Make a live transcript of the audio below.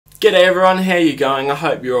G'day everyone, how you going? I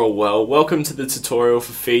hope you're all well. Welcome to the tutorial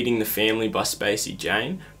for Feeding the Family by Spacey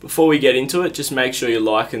Jane. Before we get into it, just make sure you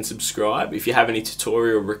like and subscribe. If you have any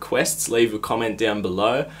tutorial requests, leave a comment down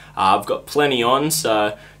below. I've got plenty on,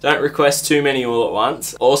 so don't request too many all at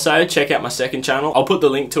once. Also, check out my second channel. I'll put the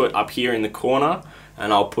link to it up here in the corner,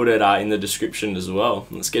 and I'll put it in the description as well.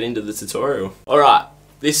 Let's get into the tutorial. Alright,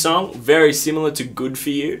 this song, very similar to Good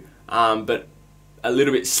For You, but a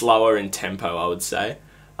little bit slower in tempo, I would say.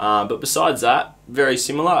 But besides that, very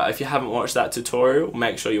similar. If you haven't watched that tutorial,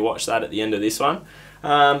 make sure you watch that at the end of this one.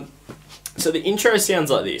 So the intro sounds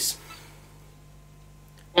like this.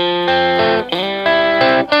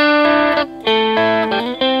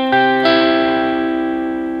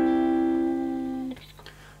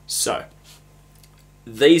 So,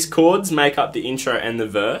 these chords make up the intro and the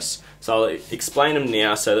verse. So I'll explain them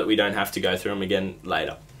now so that we don't have to go through them again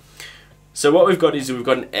later. So what we've got is we've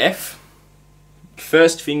got an F.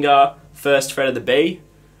 First finger, first fret of the B.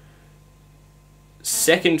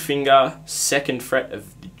 Second finger, second fret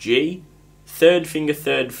of the G. Third finger,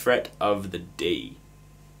 third fret of the D.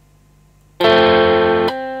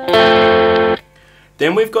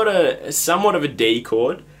 Then we've got a somewhat of a D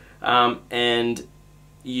chord, and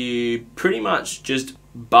you pretty much just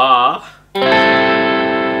bar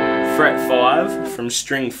fret 5 from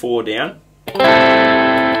string 4 down,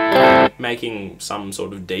 making some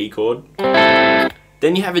sort of D chord.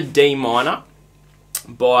 Then you have a D minor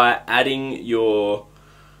by adding your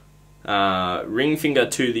ring finger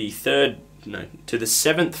to the to the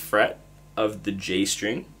 7th fret of the G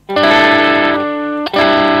string. Then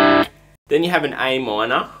you have an A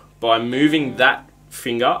minor by moving that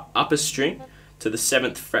finger up a string to the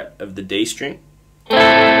 7th fret of the D string.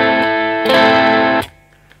 And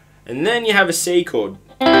then you have a C chord,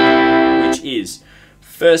 which is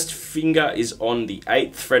first finger is on the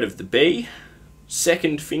 8th fret of the B.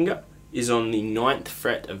 Second finger is on the 9th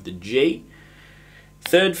fret of the G.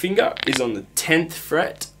 Third finger is on the 10th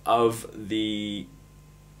fret of the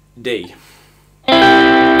D.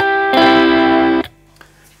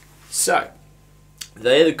 So,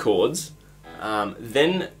 they're the chords.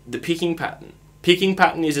 Then the picking pattern. Picking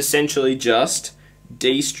pattern is essentially just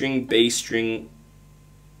D string, B string,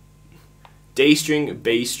 D string,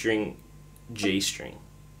 B string, G string.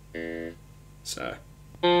 So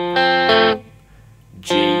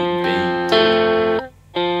G, B, D.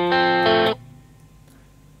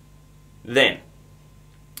 Then,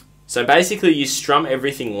 so basically you strum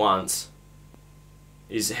everything once,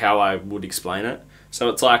 is how I would explain it. So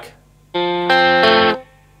it's like,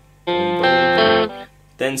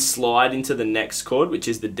 then slide into the next chord, which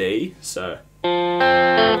is the D. So,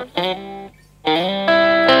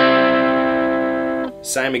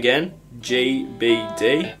 same again, G, B,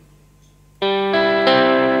 D.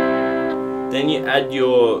 Then you add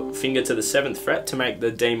your finger to the 7th fret to make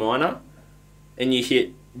the D minor, and you hit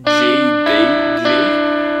G, B, G.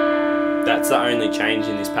 That's the only change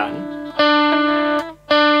in this pattern.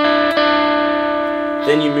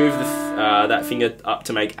 Then you move that finger up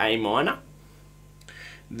to make A minor.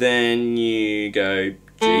 Then you go G,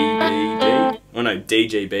 B, D. Oh no, D,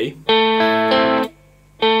 G, B.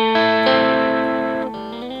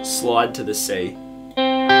 Slide to the C.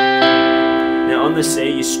 Now on the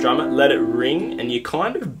C you strum it, let it ring, and you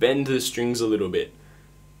kind of bend the strings a little bit.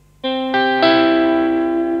 And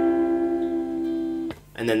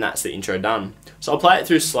then that's the intro done. So I'll play it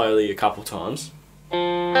through slowly a couple times.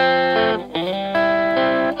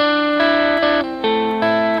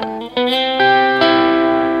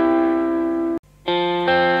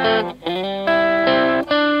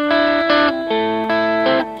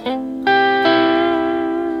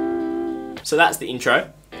 So that's the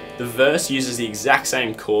intro. The verse uses the exact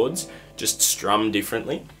same chords, just strummed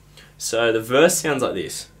differently. So the verse sounds like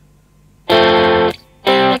this.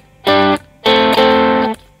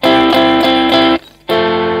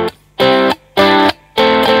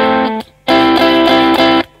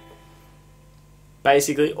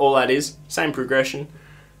 Basically, all that is, same progression.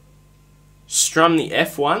 Strum the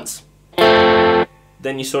F once,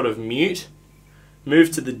 then you sort of mute,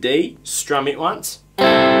 move to the D, strum it once,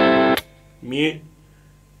 mute,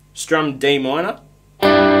 strum D minor,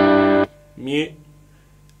 mute,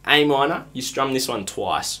 A minor, you strum this one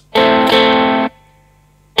twice.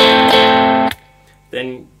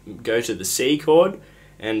 Then go to the C chord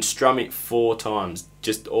and strum it 4 times,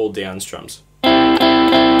 just all down strums.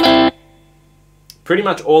 Pretty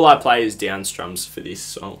much all I play is down strums for this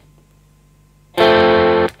song.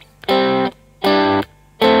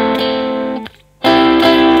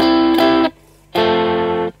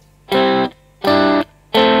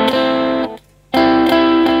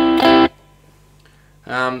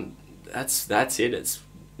 that's it. It's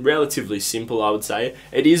relatively simple, I would say.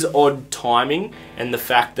 It is odd timing, and the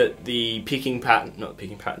fact that the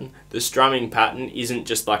the strumming pattern isn't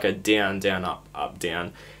just like a down, down, up, up,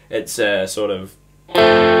 down. It's a sort of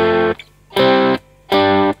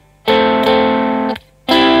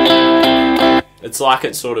it's like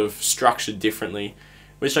it's sort of structured differently,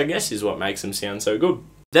 which I guess is what makes them sound so good.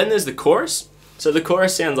 Then there's the chorus. So the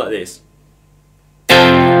chorus sounds like this.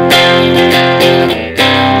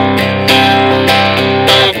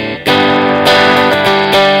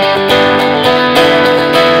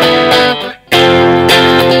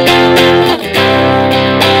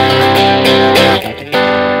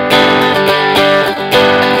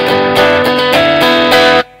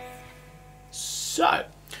 So,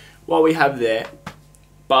 what we have there,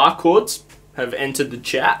 bar chords have entered the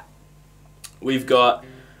chat. We've got,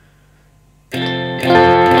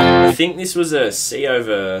 I think this was a C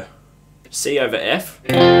over F.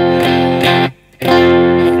 I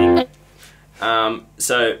think.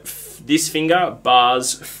 So this finger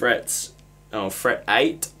bars fret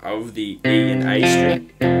 8 of the E and A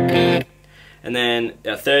string, and then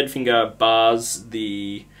our third finger bars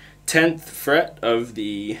the 10th fret of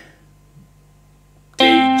the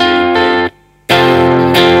D, G, B.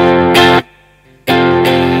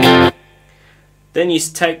 Then you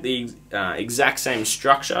take the exact same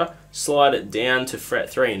structure, slide it down to fret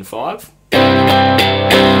 3 and 5.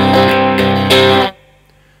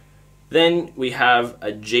 Then we have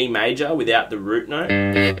a G major without the root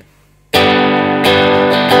note.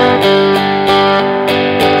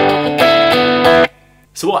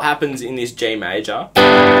 So what happens in this G major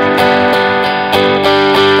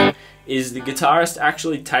is the guitarist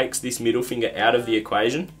actually takes this middle finger out of the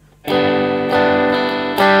equation.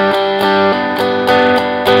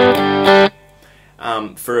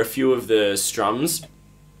 For a few of the strums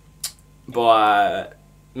by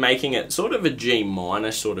making it sort of a G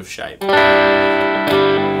minor sort of shape.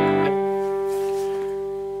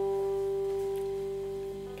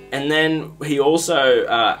 And then he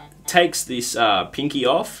also takes this pinky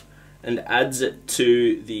off and adds it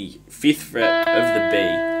to the 5th fret of the B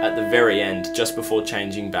at the very end, just before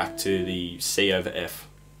changing back to the C over F.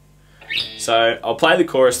 So I'll play the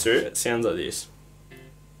chorus through. It sounds like this.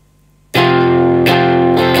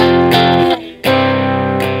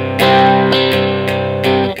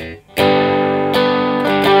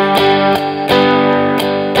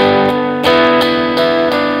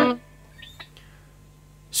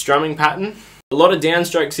 Strumming pattern. A lot of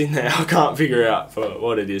downstrokes in there. I can't figure out for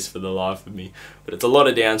what it is for the life of me, but it's a lot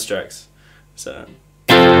of downstrokes. So.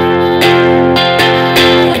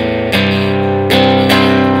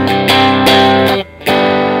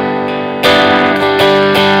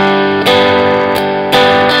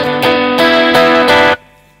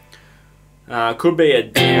 Could be a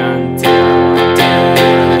down, down,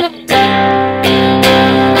 down, down.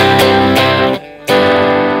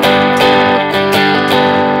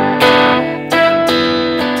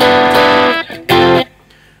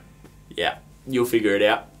 Yeah, you'll figure it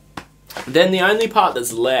out. Then the only part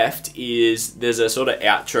that's left is there's a sort of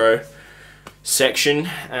outro section,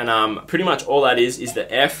 and pretty much all that is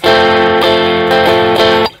the F to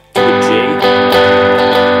the G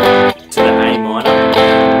to the A minor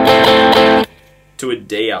to a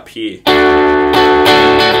D up here.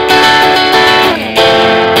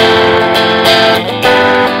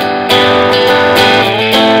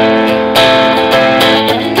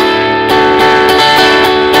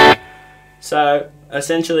 So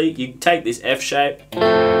essentially you take this F shape,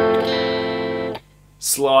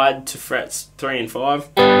 slide to frets 3 and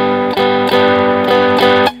 5,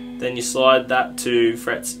 then you slide that to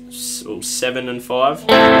frets 7 and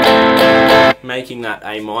 5, making that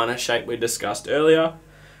A minor shape we discussed earlier.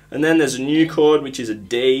 And then there's a new chord which is a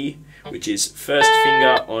D, which is first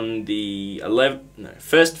finger on the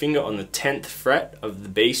 10th fret of the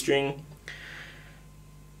B string.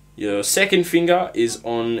 Your second finger is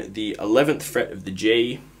on the 11th fret of the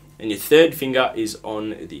G, and your third finger is on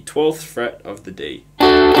the 12th fret of the D.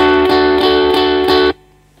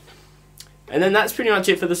 And then that's pretty much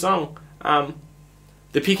it for the song.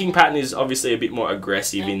 The picking pattern is obviously a bit more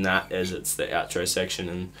aggressive in that, as it's the outro section,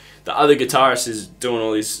 and the other guitarist is doing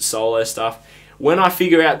all this solo stuff. When I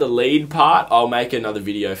figure out the lead part, I'll make another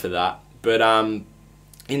video for that. But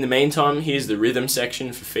in the meantime, here's the rhythm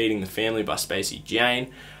section for Feeding the Family by Spacey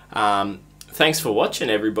Jane. Thanks for watching,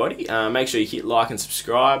 everybody. Make sure you hit like and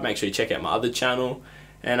subscribe. Make sure you check out my other channel.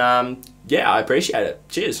 And yeah, I appreciate it.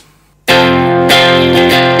 Cheers.